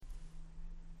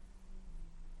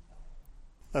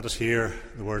Let us hear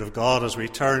the word of God as we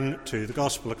turn to the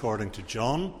Gospel according to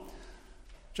John.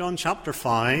 John chapter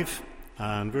 5,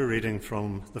 and we're reading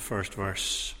from the first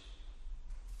verse.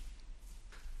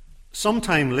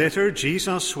 Sometime later,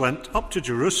 Jesus went up to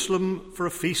Jerusalem for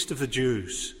a feast of the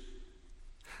Jews.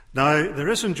 Now there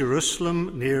is in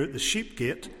Jerusalem, near the sheep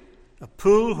gate, a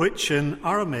pool which in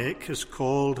Aramaic is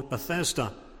called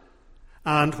Bethesda,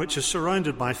 and which is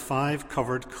surrounded by 5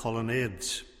 covered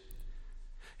colonnades.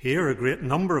 Here a great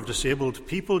number of disabled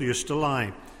people used to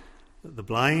lie, the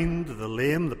blind, the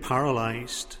lame, the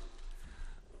paralyzed.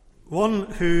 One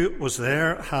who was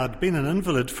there had been an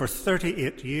invalid for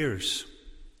 38 years.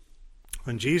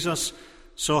 When Jesus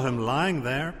saw him lying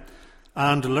there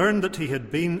and learned that he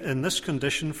had been in this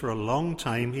condition for a long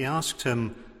time, he asked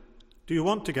him, "Do you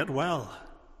want to get well?"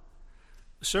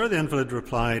 "Sir," the invalid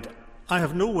replied, "I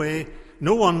have no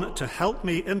one to help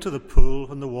me into the pool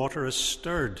when the water is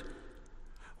stirred.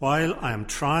 While I am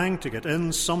trying to get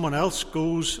in, someone else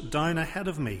goes down ahead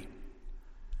of me."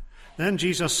 Then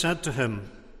Jesus said to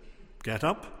him, "Get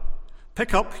up,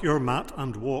 pick up your mat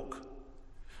and walk."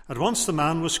 At once the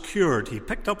man was cured. He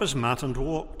picked up his mat and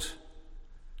walked.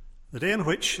 The day in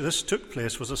which this took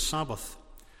place was a Sabbath.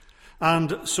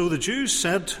 And so the Jews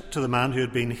said to the man who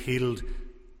had been healed,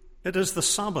 "It is the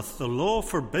Sabbath. The law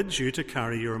forbids you to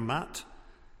carry your mat."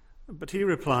 But he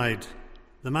replied,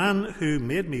 "The man who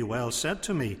made me well said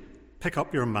to me, 'Pick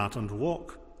up your mat and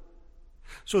walk.'"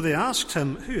 So they asked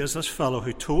him, "Who is this fellow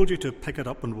who told you to pick it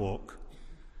up and walk?"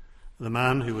 The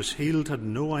man who was healed had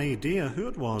no idea who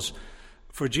it was,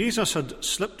 for Jesus had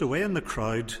slipped away in the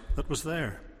crowd that was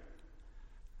there.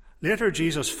 Later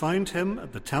Jesus found him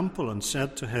at the temple and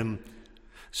said to him,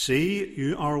 "See,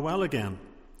 you are well again.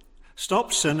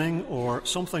 Stop sinning, or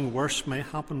something worse may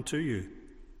happen to you."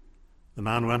 The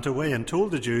man went away and told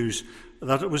the Jews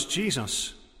that it was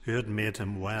Jesus who had made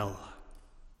him well.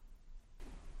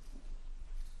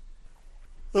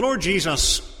 The Lord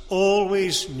Jesus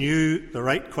always knew the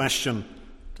right question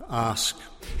to ask.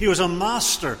 He was a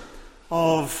master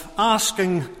of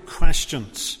asking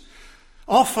questions.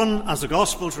 Often, as the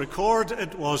Gospels record,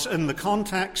 it was in the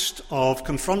context of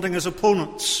confronting his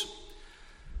opponents.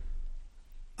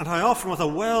 And how often, with a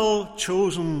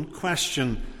well-chosen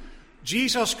question,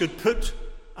 Jesus could put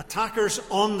attackers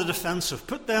on the defensive,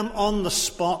 put them on the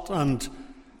spot and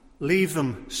leave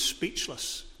them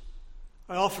speechless.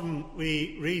 How often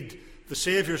we read the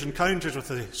Saviour's encounters with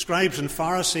the scribes and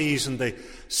Pharisees and the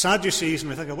Sadducees,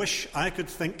 and we think, I wish I could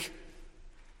think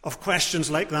of questions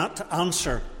like that to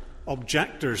answer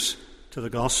objectors to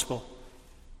the gospel.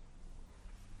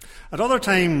 At other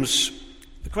times,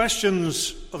 the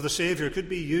questions of the Saviour could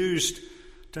be used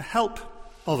to help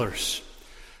others,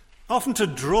 often to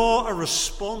draw a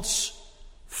response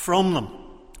from them,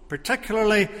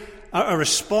 particularly a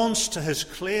response to his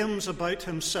claims about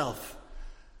himself,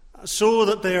 so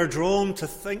that they are drawn to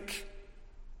think,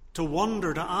 to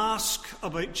wonder, to ask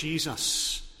about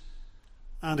Jesus.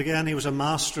 And again, he was a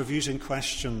master of using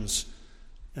questions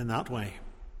in that way.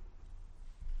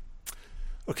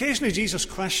 Occasionally, Jesus'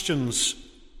 questions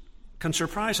can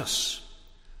surprise us.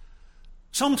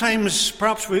 Sometimes,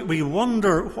 perhaps, we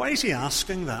wonder, why is he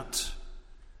asking that?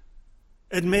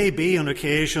 It may be on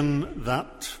occasion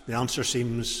that the answer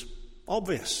seems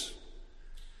obvious.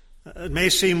 It may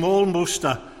seem almost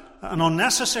an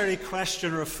unnecessary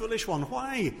question or a foolish one.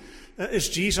 Why is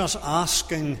Jesus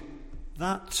asking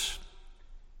that?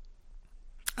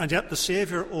 And yet the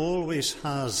Saviour always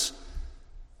has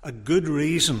a good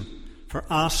reason for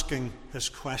asking his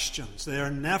questions. They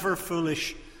are never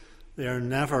foolish. They are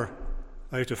never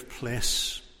out of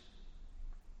place.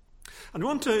 And I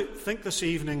want to think this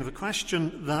evening of the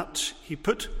question that he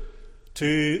put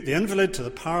to the invalid, to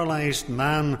the paralysed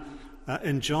man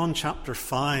in John chapter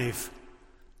 5.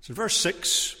 It's in verse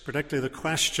 6, particularly the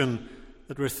question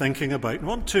that we're thinking about. I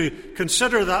want to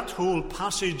consider that whole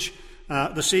passage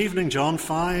this evening, John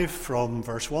 5, from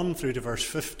verse 1 through to verse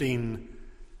 15.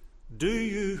 Do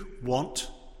you want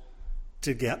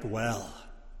to get well?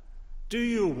 Do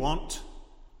you want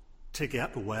to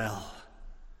get well?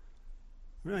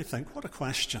 I really think, what a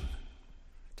question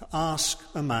to ask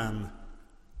a man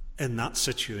in that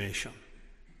situation.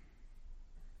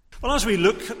 Well, as we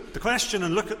look at the question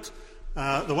and look at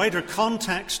the wider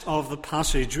context of the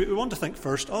passage, we want to think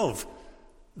first of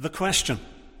the question.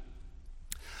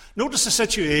 Notice the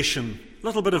situation. A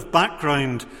little bit of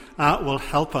background will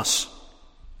help us.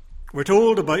 We're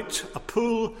told about a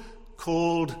pool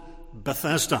called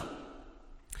Bethesda,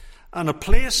 and a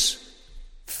place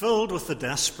filled with the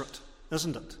desperate,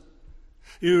 isn't it?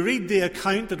 You read the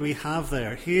account that we have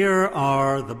there. Here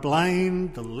are the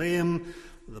blind, the lame,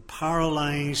 the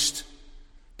paralysed,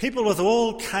 People with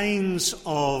all kinds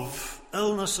of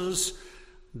illnesses,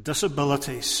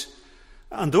 disabilities,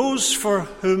 and those for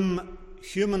whom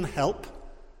human help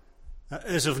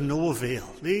is of no avail.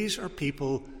 These are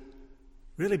people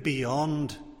really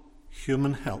beyond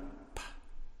human help.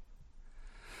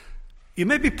 You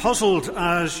may be puzzled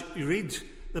as you read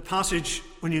the passage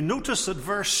when you notice that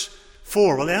verse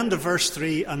 4, well, the end of verse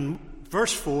 3 and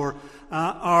verse 4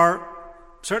 are,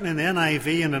 certainly in the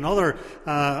NIV and in other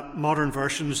modern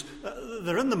versions,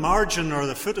 they're in the margin or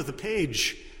the foot of the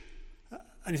page.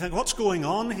 And you think, what's going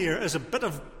on here? Is a bit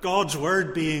of God's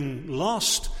word being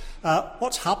lost?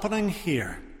 What's happening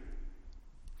here?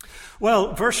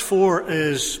 Well, verse 4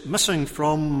 is missing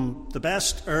from the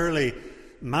best early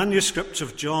manuscripts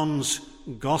of John's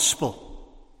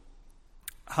Gospel.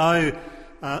 How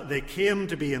they came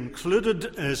to be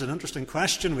included is an interesting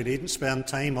question. We needn't spend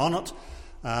time on it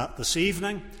this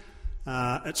evening.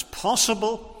 It's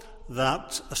possible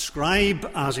that a scribe,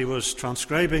 as he was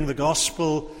transcribing the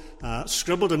Gospel,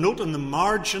 scribbled a note in the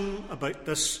margin about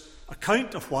this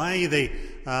account of why the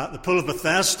pool of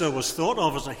Bethesda was thought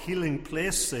of as a healing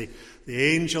place, the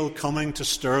angel coming to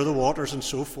stir the waters and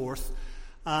so forth.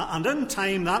 And in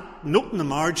time, that note in the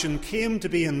margin came to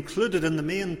be included in the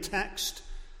main text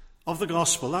of the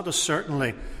Gospel. That is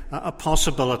certainly a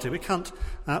possibility. We can't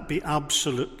be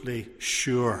absolutely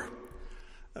sure.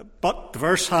 But the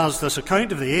verse has this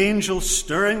account of the angel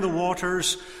stirring the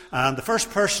waters, and the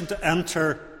first person to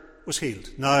enter was healed.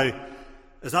 Now,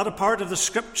 is that a part of the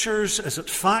Scriptures? Is it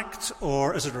fact,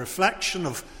 or is it a reflection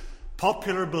of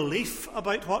popular belief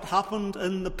about what happened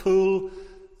in the pool?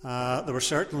 There were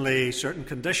certainly certain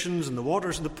conditions in the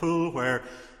waters in the pool where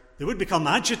they would become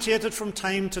agitated from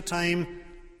time to time.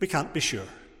 We can't be sure.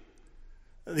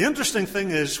 The interesting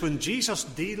thing is, when Jesus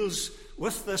deals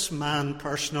with this man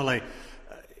personally,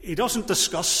 he doesn't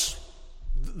discuss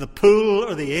the pool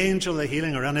or the angel, the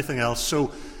healing, or anything else.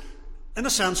 So, in a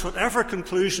sense, whatever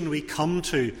conclusion we come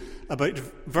to about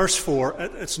verse 4,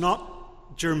 it's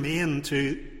not germane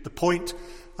to the point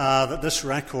that this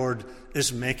record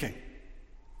is making.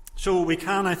 So we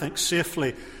can, I think,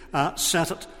 safely set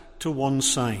it to one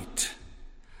side.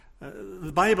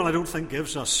 The Bible, I don't think,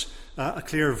 gives us a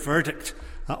clear verdict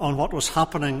on what was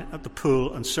happening at the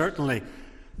pool, and certainly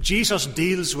Jesus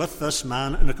deals with this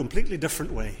man in a completely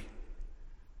different way.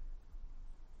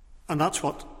 And that's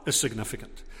what is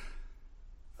significant.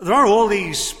 There are all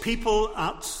these people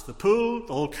at the pool,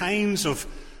 all kinds of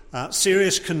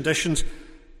serious conditions.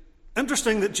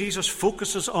 Interesting that Jesus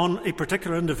focuses on a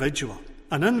particular individual,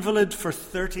 an invalid for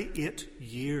 38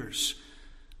 years,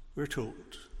 we're told.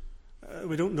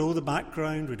 We don't know the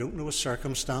background, we don't know his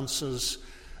circumstances.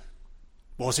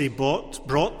 Was he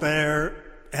brought there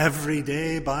every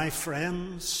day by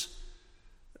friends?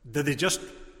 Did they just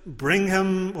bring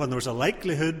him when there was a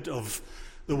likelihood of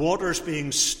the waters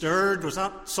being stirred? Was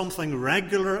that something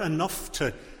regular enough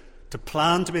to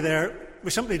plan to be there?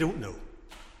 We simply don't know.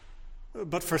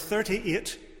 But for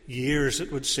 38 years,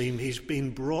 it would seem, he's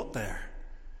been brought there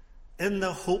in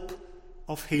the hope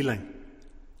of healing.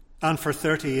 And for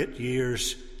 38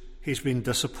 years, he's been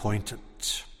disappointed.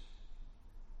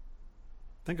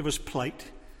 Think of his plight.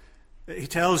 He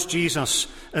tells Jesus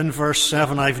in verse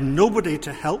 7, I've nobody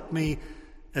to help me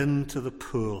into the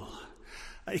pool.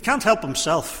 He can't help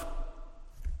himself.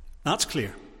 That's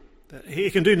clear.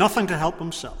 He can do nothing to help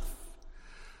himself.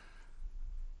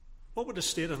 What would his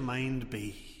state of mind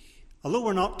be? Although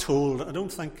we're not told, I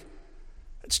don't think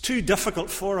it's too difficult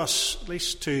for us, at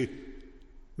least, to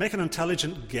make an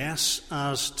intelligent guess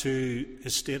as to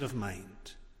his state of mind.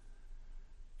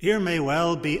 Here may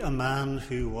well be a man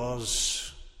who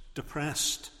was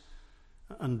depressed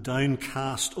and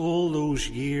downcast all those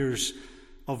years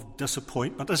of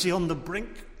disappointment. Is he on the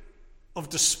brink of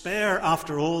despair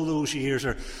after all those years,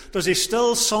 or does he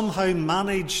still somehow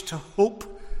manage to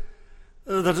hope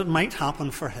that it might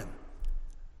happen for him?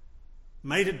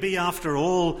 Might it be, after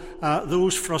all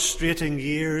those frustrating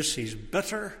years, he's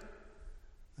bitter,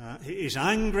 he's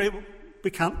angry?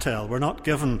 We can't tell. We're not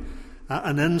given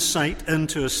an insight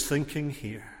into his thinking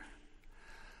here.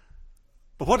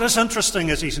 But what is interesting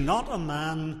is he's not a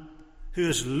man who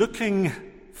is looking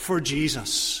for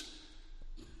Jesus.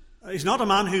 He's not a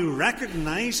man who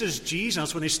recognizes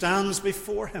Jesus when he stands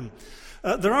before him.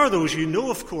 There are those, you know,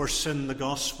 of course, in the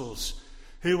Gospels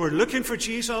who were looking for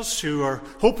Jesus, who were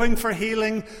hoping for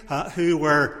healing, who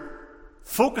were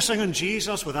focusing on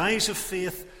Jesus with eyes of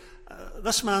faith.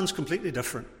 This man's completely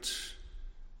different.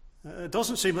 It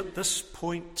doesn't seem at this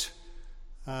point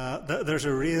that there's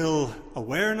a real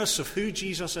awareness of who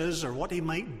Jesus is or what he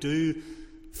might do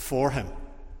for him.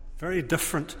 Very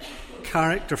different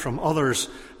character from others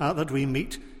that we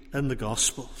meet in the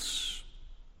Gospels.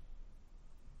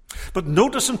 But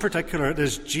notice in particular, it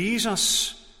is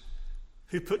Jesus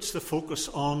who puts the focus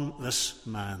on this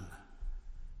man.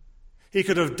 He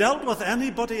could have dealt with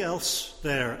anybody else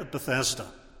there at Bethesda,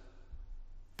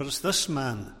 but it's this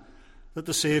man that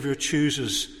the Saviour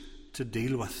chooses to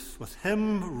deal with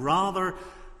him rather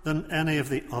than any of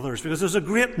the others, because there's a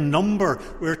great number,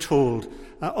 we're told,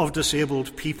 of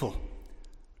disabled people.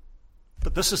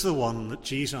 But this is the one that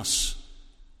Jesus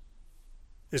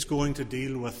is going to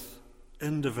deal with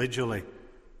individually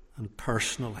and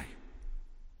personally.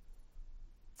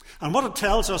 And what it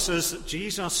tells us is that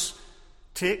Jesus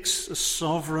takes a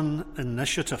sovereign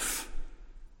initiative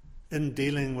in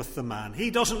dealing with the man. He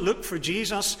doesn't look for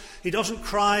Jesus. He doesn't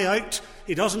cry out.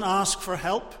 He doesn't ask for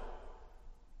help.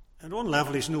 At one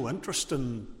level, he's no interest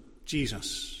in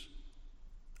Jesus.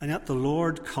 And yet the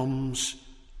Lord comes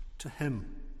to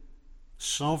him.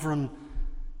 Sovereign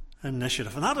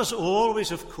initiative. And that is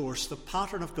always, of course, the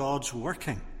pattern of God's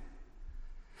working.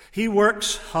 He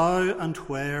works how and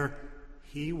where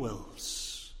he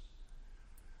wills.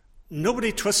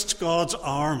 Nobody twists God's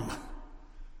arm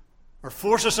or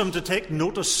forces him to take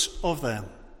notice of them.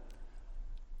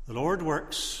 The Lord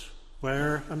works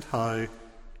where and how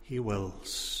he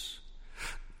wills.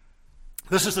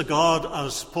 This is the God,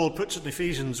 as Paul puts it in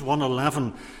Ephesians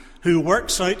 1:11, who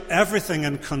works out everything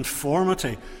in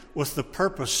conformity with the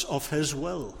purpose of his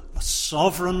will. A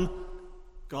sovereign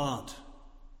God.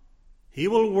 He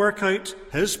will work out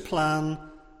his plan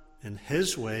in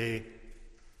his way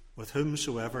with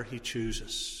whomsoever he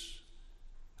chooses.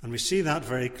 And we see that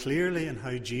very clearly in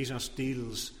how Jesus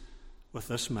deals with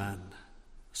this man.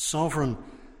 Sovereign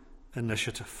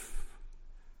initiative.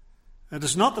 It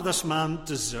is not that this man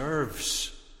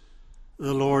deserves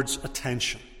the Lord's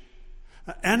attention,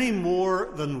 any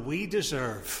more than we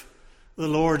deserve the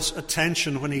Lord's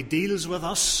attention when he deals with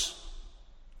us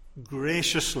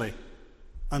graciously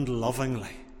and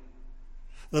lovingly.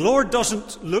 The Lord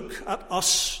doesn't look at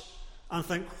us and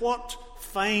think, what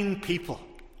fine people.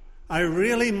 I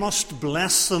really must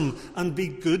bless them and be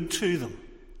good to them.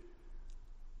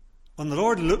 When the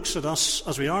Lord looks at us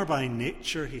as we are by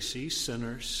nature, he sees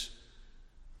sinners,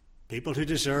 people who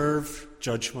deserve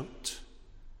judgment,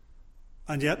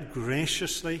 and yet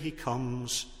graciously he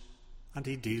comes and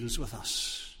he deals with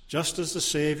us, just as the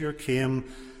Saviour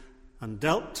came and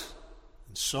dealt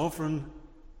in sovereign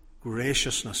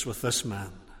graciousness with this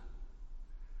man.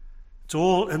 It's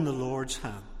all in the Lord's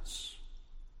hands.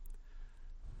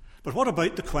 But what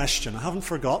about the question? I haven't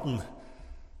forgotten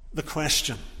the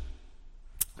question.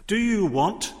 Do you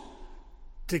want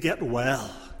to get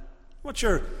well? What's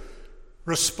your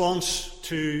response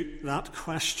to that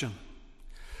question?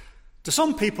 To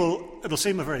some people, it'll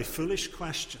seem a very foolish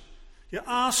question. You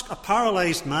ask a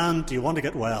paralyzed man, do you want to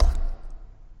get well?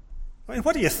 I mean,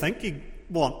 what do you think he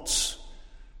wants?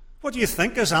 What do you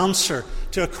think his answer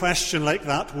to a question like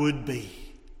that would be?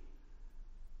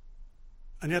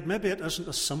 And yet maybe it isn't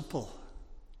as simple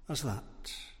as that.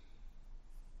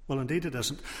 Well, indeed it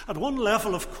isn't. At one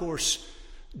level, of course,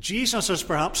 Jesus is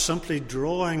perhaps simply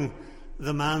drawing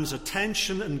the man's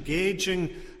attention,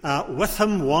 engaging with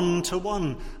him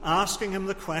one-to-one, asking him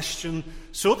the question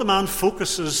so the man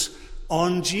focuses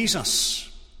on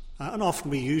Jesus. And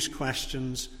often we use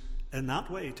questions in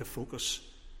that way to focus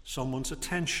someone's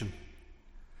attention.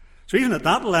 So even at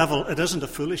that level, it isn't a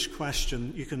foolish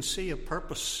question. You can see a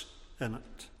purpose in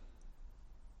it.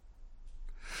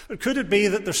 But could it be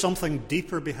that there's something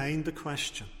deeper behind the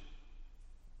question?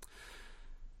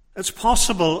 It's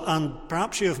possible, and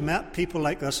perhaps you have met people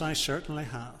like this, I certainly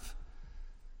have.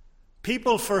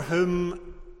 People for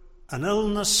whom an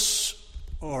illness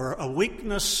or a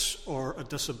weakness or a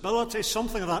disability,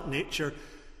 something of that nature,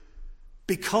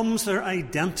 becomes their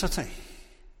identity.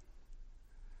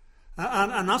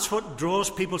 And that's what draws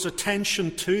people's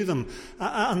attention to them.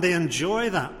 And they enjoy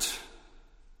that.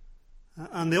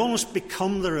 And they almost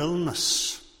become their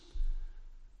illness.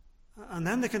 And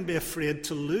then they can be afraid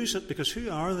to lose it, because who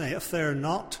are they if they're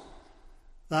not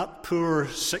that poor,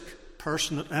 sick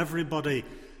person that everybody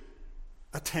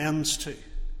attends to?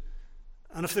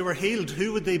 And if they were healed,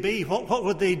 who would they be? What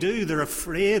would they do? They're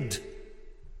afraid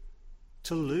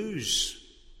to lose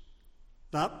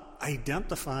that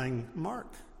identifying mark.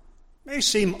 It may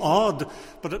seem odd,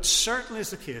 but it certainly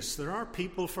is the case. There are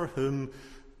people for whom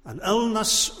an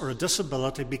illness or a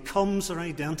disability becomes their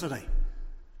identity.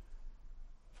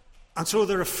 And so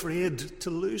they're afraid to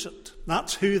lose it.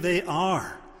 That's who they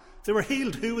are. If they were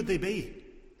healed, who would they be?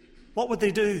 What would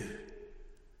they do?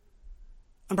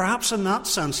 And perhaps in that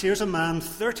sense, here's a man,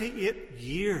 38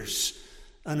 years,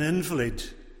 an invalid.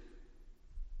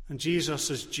 And Jesus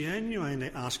is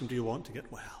genuinely asking, do you want to get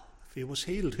well? If he was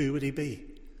healed, who would he be?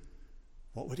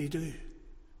 What would he do?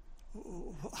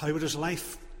 How would his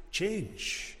life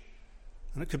change?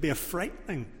 And it could be a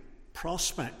frightening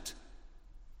prospect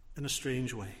in a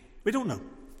strange way. We don't know.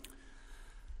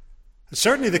 It's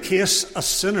certainly the case as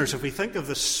sinners, if we think of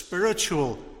the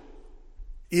spiritual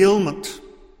ailment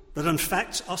that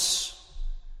infects us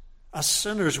as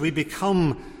sinners, we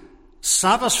become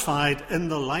satisfied in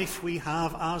the life we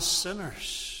have as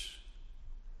sinners.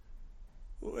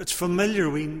 It's familiar,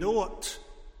 we know it.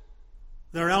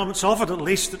 There are elements of it, at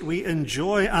least, that we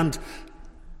enjoy, and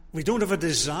we don't have a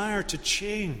desire to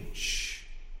change.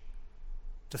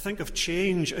 To think of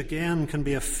change again can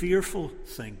be a fearful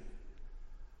thing.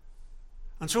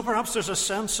 And so perhaps there's a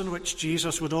sense in which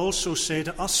Jesus would also say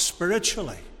to us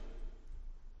spiritually,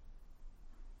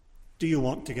 do you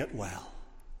want to get well?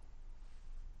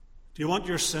 Do you want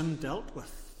your sin dealt with?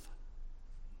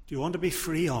 Do you want to be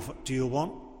free of it? Do you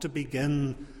want to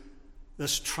begin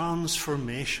this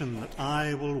transformation that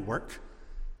I will work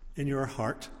in your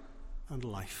heart and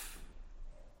life?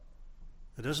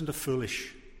 It isn't a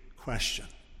foolish question.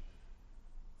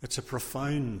 It's a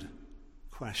profound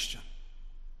question.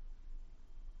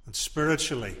 And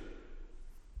spiritually,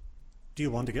 do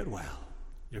you want to get well?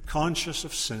 You're conscious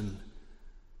of sin.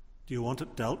 Do you want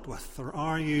it dealt with? Or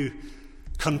are you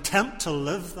content to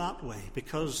live that way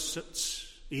because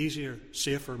it's easier,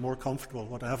 safer, more comfortable,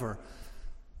 whatever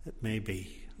it may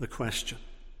be? The question.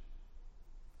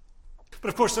 But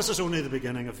of course, this is only the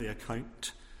beginning of the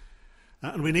account.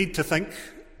 And we need to think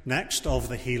next of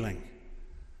the healing.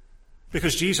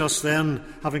 Because Jesus then,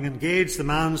 having engaged the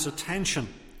man's attention,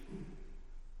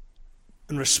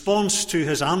 in response to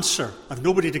his answer, I've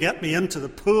nobody to get me into the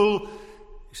pool,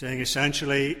 he's saying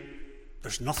essentially,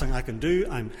 there's nothing I can do,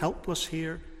 I'm helpless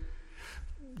here.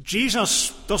 Jesus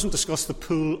doesn't discuss the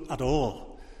pool at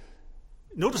all.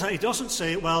 Notice that he doesn't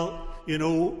say, well,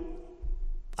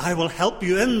 I will help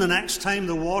you in the next time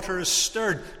the water is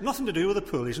stirred. Nothing to do with the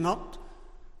pool. He's not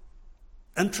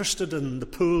interested in the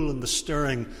pool and the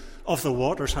stirring of the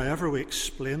waters, however we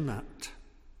explain that.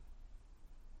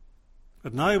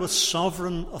 But now with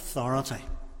sovereign authority,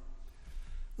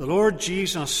 the Lord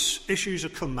Jesus issues a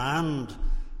command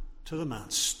to the man.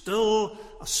 Still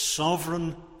a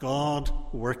sovereign God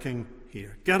working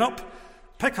here. Get up,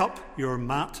 pick up your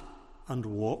mat and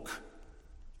walk.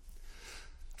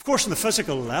 Of course, on the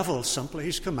physical level, simply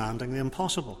he's commanding the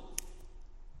impossible.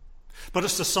 But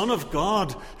it's the Son of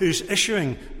God who's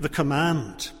issuing the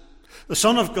command. The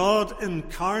Son of God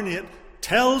incarnate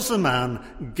tells the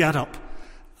man, get up.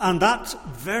 And that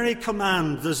very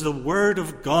command is the Word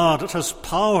of God. It has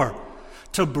power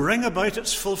to bring about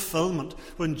its fulfillment.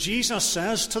 When Jesus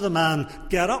says to the man,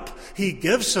 get up, he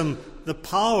gives him the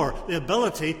power, the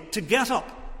ability to get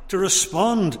up, to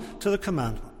respond to the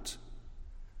commandment.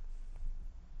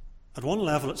 At one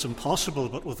level it's impossible,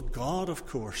 but with God, of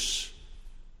course,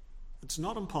 it's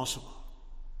not impossible.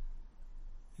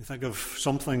 You think of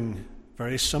something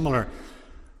very similar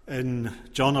in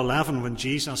John 11 when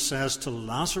Jesus says to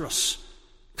Lazarus,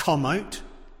 come out.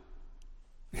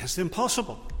 It's the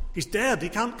impossible. He's dead, he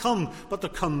can't come. But the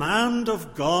command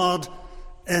of God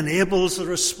enables the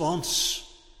response.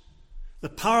 The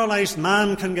paralyzed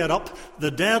man can get up.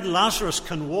 The dead Lazarus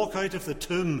can walk out of the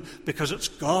tomb because it's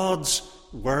God's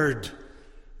word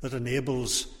that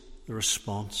enables the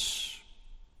response.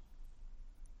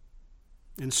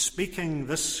 In speaking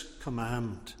this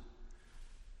command,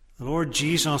 the Lord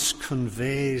Jesus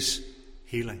conveys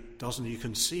healing, doesn't he? You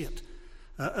can see it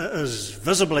as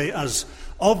visibly, as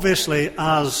obviously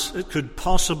as it could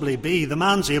possibly be. The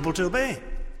man's able to obey.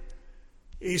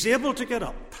 He's able to get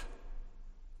up.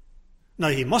 Now,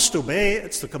 he must obey.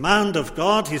 It's the command of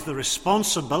God. He's the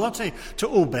responsibility to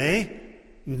obey.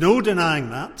 No denying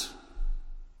that.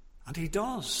 And he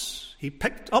does. He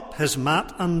picked up his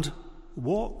mat and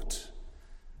walked.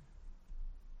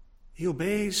 He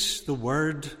obeys the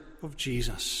word of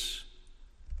Jesus.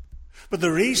 But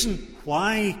the reason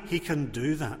why he can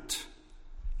do that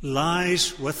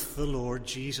lies with the Lord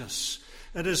Jesus.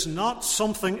 It is not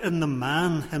something in the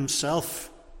man himself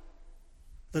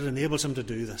that enables him to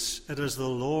do this. It is the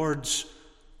Lord's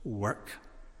work.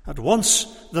 At once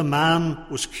the man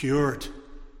was cured.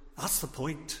 That's the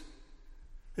point.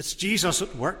 It's Jesus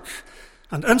at work.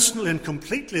 And instantly and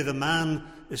completely the man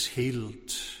is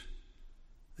healed.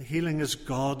 The healing is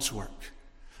God's work.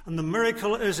 And the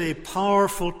miracle is a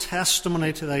powerful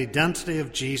testimony to the identity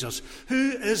of Jesus.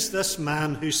 Who is this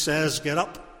man who says, get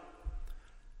up?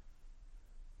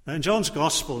 Now in John's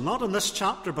Gospel, not in this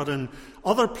chapter, but in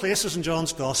other places in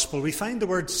John's Gospel, we find the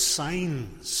word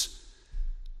signs.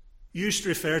 used to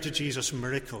refer to Jesus'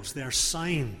 miracles. They are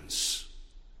signs.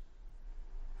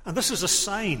 And this is a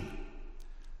sign.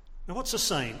 Now, what's a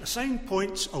sign? A sign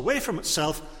points away from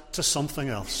itself to something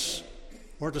else,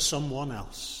 or to someone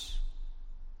else.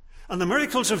 And the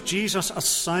miracles of Jesus as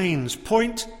signs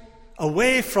point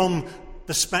away from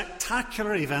the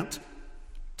spectacular event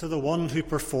to the one who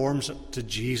performs it, to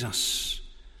Jesus.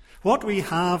 What we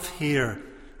have here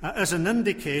is an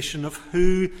indication of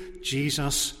who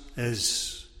Jesus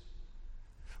is.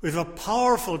 We have a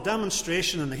powerful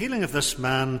demonstration in the healing of this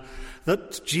man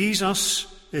that Jesus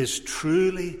is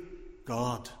truly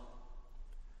God.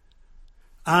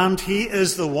 And he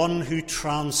is the one who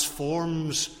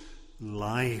transforms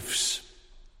lives.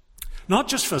 Not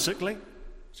just physically,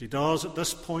 as he does at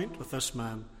this point with this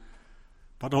man,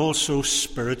 but also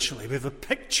spiritually. We have a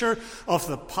picture of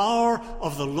the power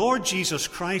of the Lord Jesus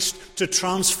Christ to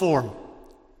transform.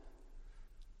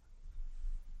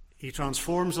 He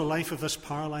transforms the life of this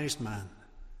paralyzed man.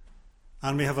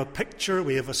 And we have a picture,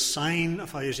 we have a sign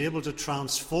of how he's able to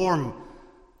transform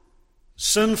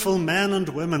sinful men and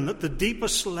women at the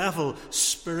deepest level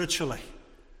spiritually.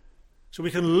 So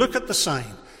we can look at the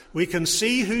sign, we can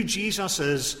see who Jesus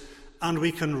is, and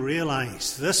we can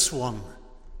realize this one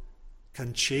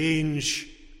can change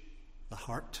the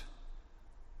heart.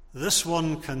 This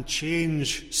one can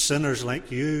change sinners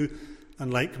like you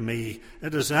and like me.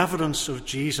 It is evidence of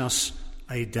Jesus'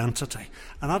 identity.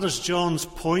 And that is John's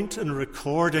point in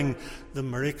recording the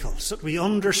miracles, that we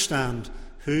understand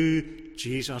who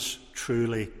Jesus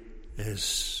truly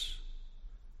is.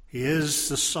 He is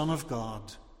the Son of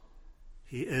God.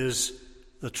 He is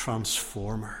the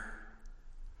transformer.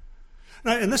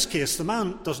 Now, in this case, the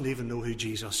man doesn't even know who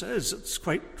Jesus is. It's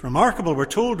quite remarkable. We're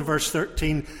told in verse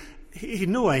 13, he had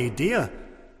no idea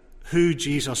who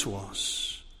Jesus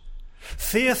was.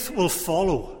 Faith will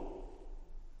follow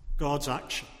God's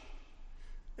action.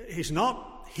 He's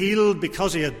not healed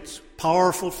because he had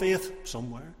powerful faith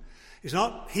somewhere. He's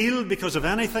not healed because of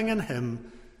anything in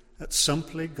him. It's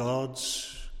simply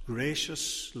God's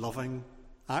gracious, loving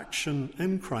action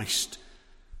in Christ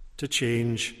to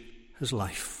change his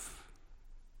life.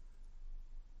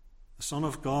 The Son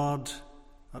of God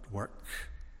at work.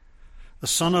 The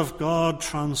Son of God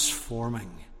transforming.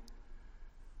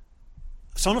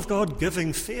 The Son of God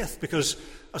giving faith, because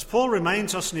as Paul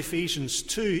reminds us in Ephesians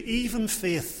 2, even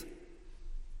faith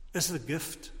is the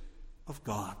gift of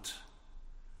God.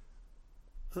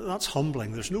 That's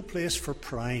humbling. There's no place for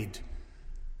pride.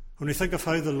 When we think of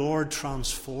how the Lord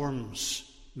transforms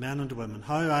men and women,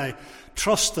 how I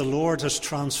trust the Lord has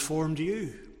transformed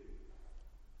you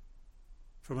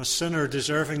from a sinner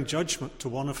deserving judgment to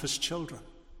one of his children.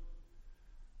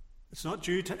 It's not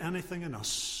due to anything in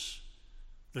us.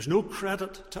 There's no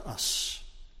credit to us.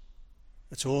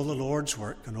 It's all the Lord's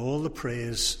work, and all the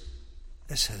praise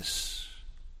is his.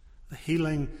 The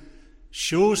healing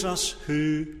shows us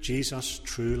who Jesus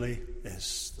truly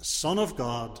is, the Son of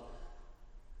God,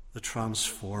 the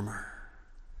transformer.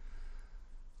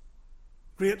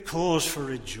 Great cause for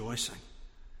rejoicing.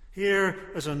 Here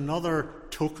is another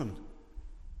token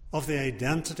of the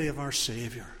identity of our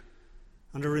Saviour,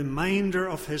 and a reminder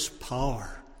of his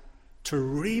power to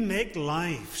remake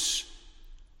lives,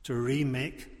 to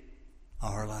remake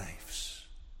our lives.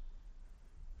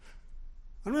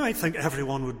 And we might think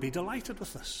everyone would be delighted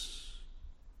with this,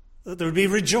 that there would be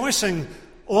rejoicing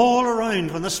all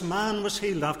around when this man was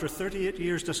healed after 38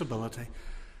 years' disability.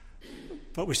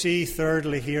 But we see,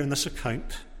 thirdly, here in this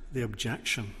account, the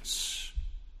objections.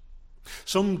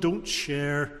 Some don't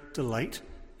share delight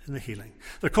in the healing.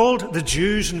 They're called the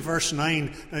Jews in verse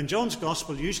 9. Now, in John's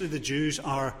Gospel, usually the Jews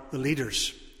are the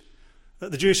leaders,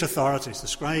 the Jewish authorities, the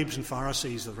scribes and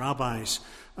Pharisees, the rabbis,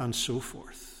 and so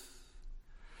forth.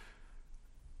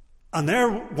 And their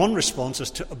one response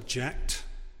is to object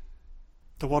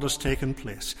to what has taken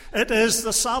place. It is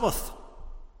the Sabbath.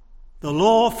 The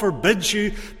law forbids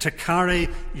you to carry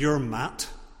your mat.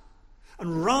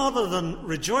 And rather than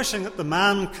rejoicing that the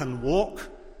man can walk,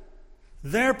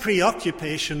 their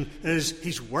preoccupation is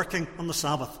he's working on the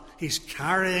Sabbath. He's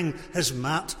carrying his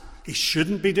mat. He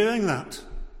shouldn't be doing that.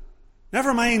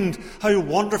 Never mind how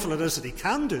wonderful it is that he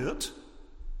can do it.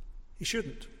 He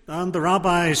shouldn't. And the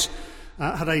rabbis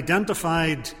had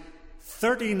identified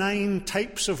 39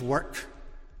 types of work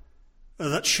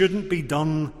that shouldn't be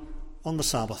done on the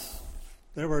Sabbath.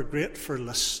 They were great for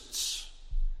lists.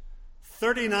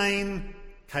 39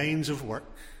 kinds of work.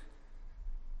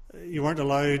 You weren't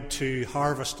allowed to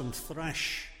harvest and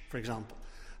thresh, for example.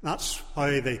 That's how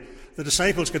the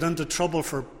disciples got into trouble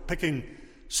for picking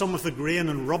some of the grain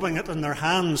and rubbing it in their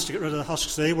hands to get rid of the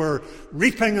husks. They were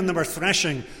reaping and they were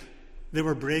threshing. They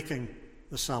were breaking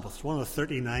the Sabbath, one of the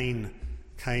 39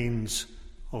 kinds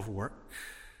of work.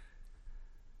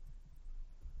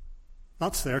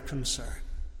 That's their concern,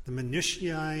 the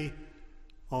minutiae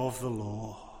of the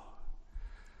law.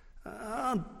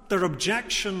 Their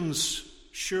objections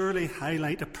surely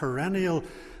highlight a perennial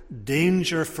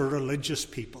danger for religious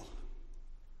people.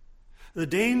 The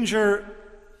danger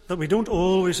that we don't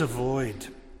always avoid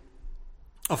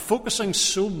of focusing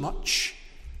so much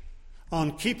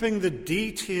on keeping the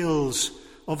details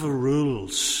of the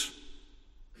rules.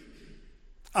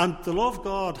 And the law of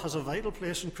God has a vital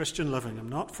place in Christian living. I'm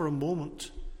not for a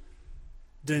moment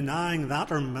denying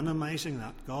that or minimizing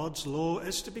that. God's law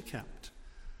is to be kept,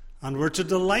 and we're to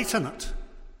delight in it.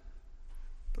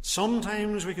 But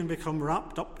sometimes we can become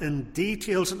wrapped up in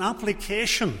details and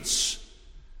applications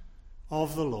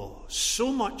of the law,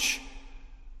 so much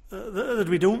that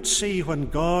we don't see when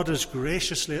God is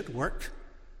graciously at work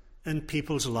in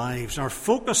people's lives. Our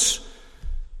focus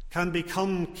can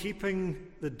become keeping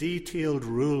the detailed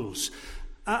rules.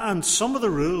 And some of the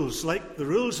rules, like the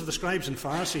rules of the scribes and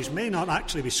Pharisees, may not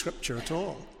actually be scripture at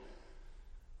all.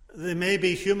 They may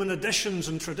be human additions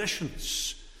and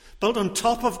traditions built on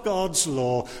top of God's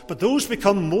law, but those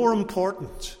become more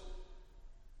important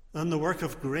than the work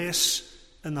of grace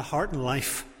in the heart and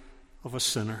life of a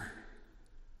sinner.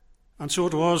 And so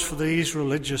it was for these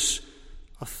religious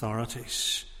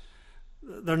authorities.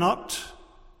 They're not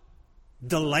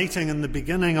delighting in the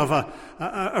beginning of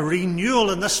a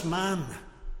renewal in this man,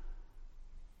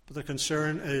 but the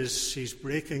concern is he's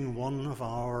breaking one of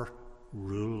our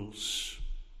rules.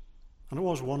 And it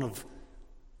was one of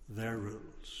their rules.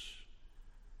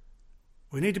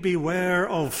 We need to be aware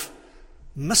of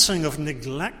missing, of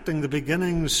neglecting the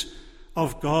beginnings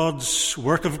of God's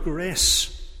work of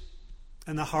grace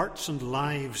in the hearts and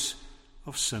lives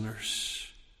of sinners.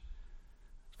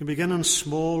 It can begin in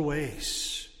small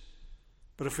ways,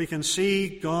 but if we can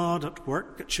see God at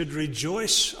work, it should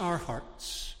rejoice our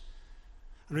hearts.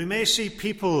 And we may see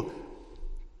people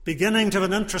beginning to have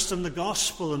an interest in the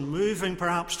gospel and moving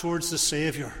perhaps towards the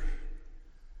Saviour.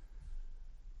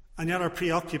 And yet our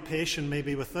preoccupation may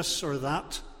be with this or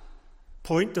that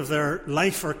point of their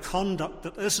life or conduct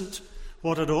that isn't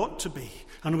what it ought to be.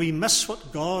 And we miss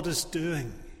what God is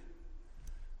doing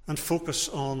and focus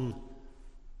on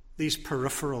these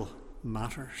peripheral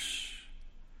matters.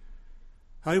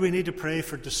 How we need to pray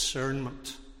for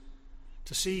discernment,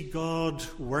 to see God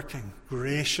working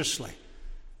graciously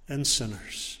in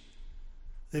sinners.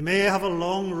 They may have a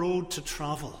long road to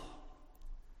travel.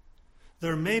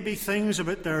 There may be things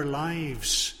about their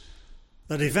lives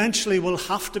that eventually will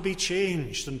have to be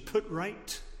changed and put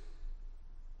right.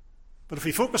 But if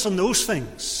we focus on those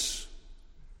things,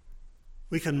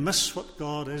 we can miss what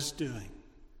God is doing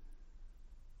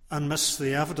and miss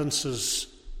the evidences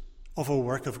of a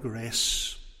work of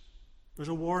grace. There's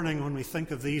a warning when we think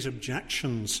of these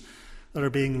objections that are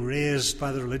being raised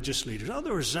by the religious leaders. Oh, they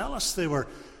were zealous,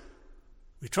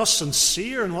 we trust,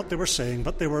 sincere in what they were saying,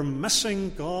 but they were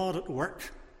missing God at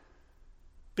work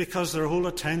because their whole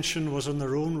attention was on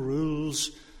their own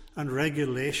rules and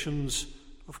regulations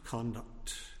of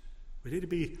conduct. We need to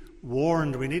be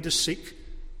warned. We need to seek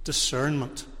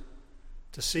discernment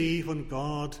to see when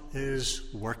God is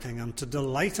working and to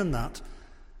delight in that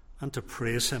and to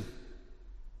praise him.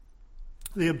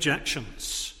 The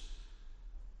objections.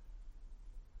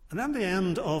 And then the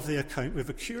end of the account, we have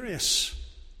a curious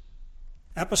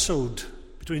episode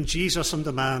between Jesus and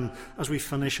the man as we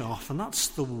finish off, and that's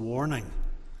the warning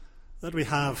that we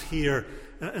have here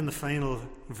in the final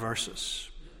verses.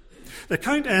 The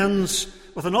account ends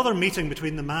with another meeting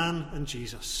between the man and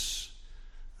Jesus.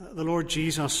 The Lord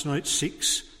Jesus now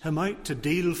seeks him out to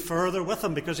deal further with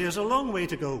him because he has a long way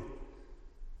to go.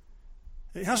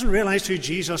 He hasn't realized who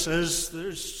Jesus is.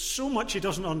 There's so much he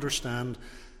doesn't understand.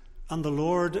 And the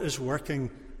Lord is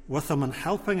working with him and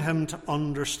helping him to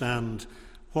understand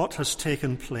what has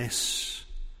taken place.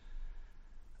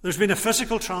 There's been a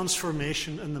physical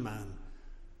transformation in the man.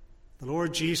 The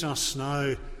Lord Jesus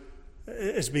now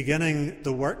is beginning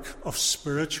the work of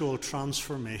spiritual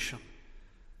transformation.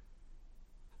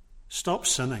 Stop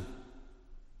sinning.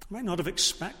 I might not have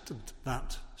expected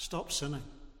that. Stop sinning.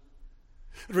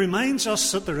 It reminds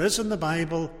us that there is in the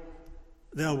Bible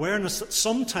the awareness that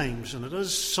sometimes, and it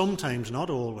is sometimes, not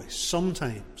always,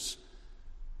 sometimes,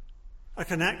 a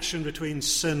connection between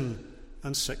sin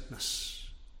and sickness.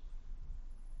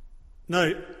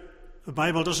 Now, the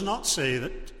Bible does not say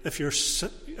that if you're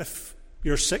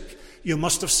sick, you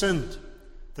must have sinned.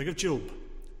 Think of Job.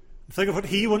 Think of what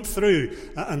he went through,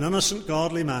 an innocent,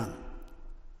 godly man.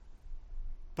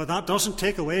 But that doesn't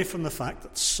take away from the fact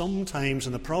that sometimes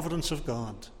in the providence of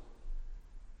God,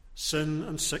 Sin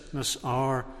and sickness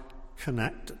are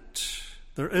connected.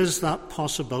 There is that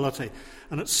possibility.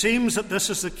 And it seems that this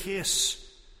is the case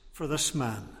for this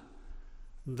man.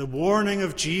 The warning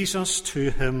of Jesus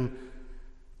to him,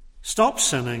 stop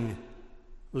sinning,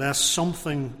 lest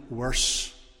something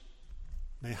worse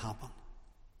may happen.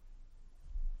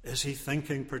 Is he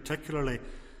thinking particularly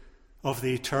of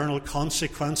the eternal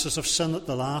consequences of sin at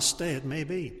the last day? It may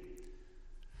be.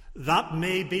 That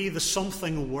may be the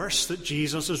something worse that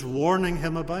Jesus is warning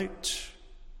him about.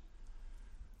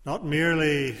 Not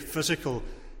merely physical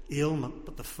ailment,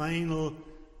 but the final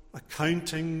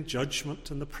accounting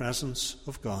judgment in the presence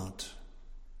of God.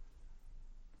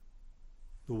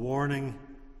 The warning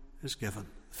is given.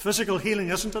 Physical healing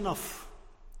isn't enough.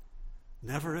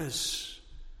 Never is.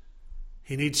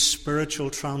 He needs spiritual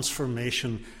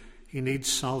transformation. He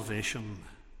needs salvation.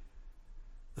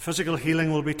 The physical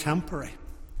healing will be temporary.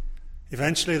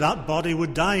 Eventually that body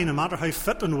would die, no matter how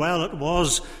fit and well it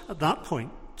was at that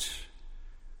point.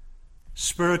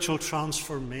 Spiritual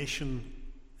transformation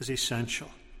is essential.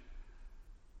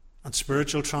 And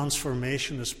spiritual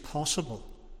transformation is possible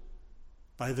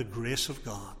by the grace of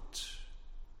God.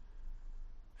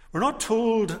 We're not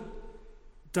told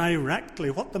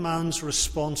directly what the man's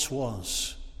response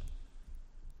was.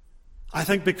 I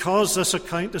think because this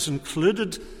account is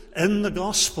included in the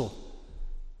gospel,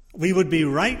 we would be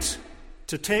right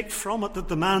to take from it that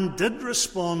the man did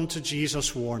respond to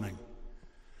Jesus' warning,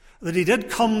 that he did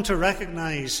come to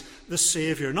recognize the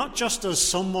Saviour, not just as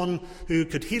someone who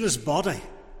could heal his body,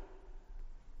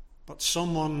 but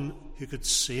someone who could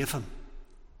save him,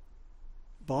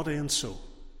 body and soul.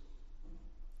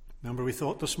 Remember, we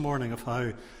thought this morning of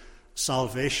how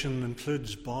salvation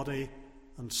includes body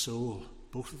and soul,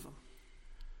 both of them.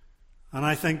 And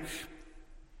I think,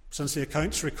 since the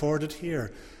account's recorded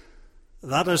here,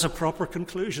 that is a proper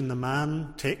conclusion. The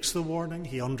man takes the warning,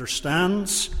 he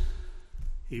understands,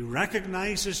 he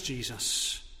recognizes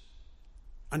Jesus,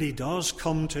 and he does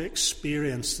come to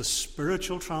experience the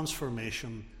spiritual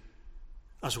transformation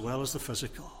as well as the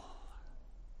physical.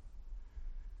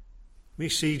 We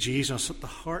see Jesus at the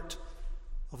heart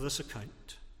of this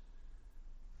account.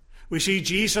 We see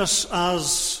Jesus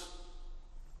as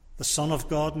the Son of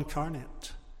God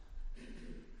incarnate.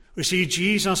 We see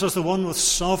Jesus as the one with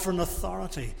sovereign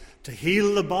authority to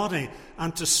heal the body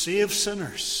and to save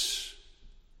sinners.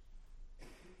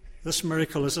 This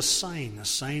miracle is a sign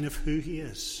of who he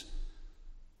is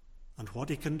and what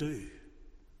he can do.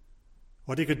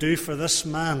 What he could do for this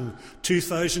man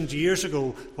 2,000 years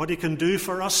ago, what he can do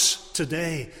for us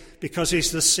today, because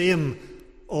he's the same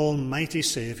almighty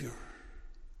Saviour.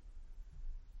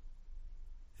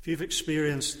 If you've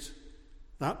experienced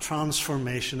that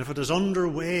transformation, if it is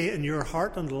underway in your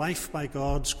heart and life by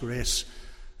God's grace,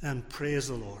 then praise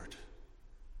the Lord.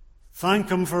 Thank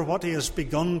him for what he has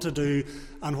begun to do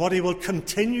and what he will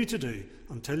continue to do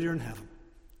until you're in heaven.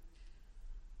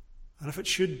 And if it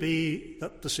should be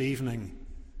that this evening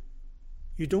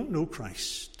you don't know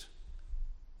Christ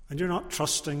and you're not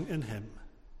trusting in him,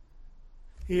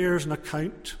 here's an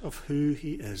account of who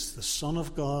he is, the Son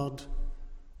of God,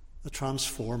 the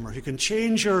transformer, who can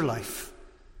change your life,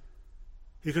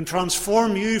 who can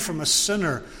transform you from a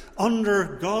sinner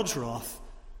under God's wrath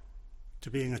to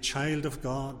being a child of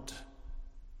God,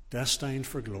 destined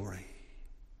for glory.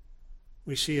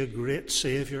 We see a great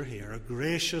Saviour here, a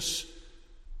gracious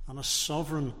and a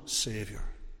sovereign Saviour.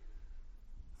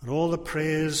 And all the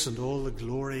praise and all the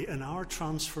glory in our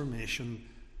transformation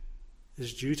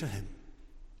is due to him.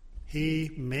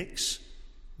 He makes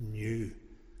new.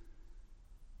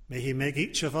 May he make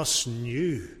each of us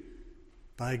new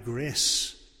by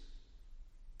grace,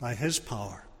 by his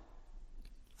power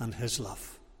and his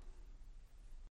love.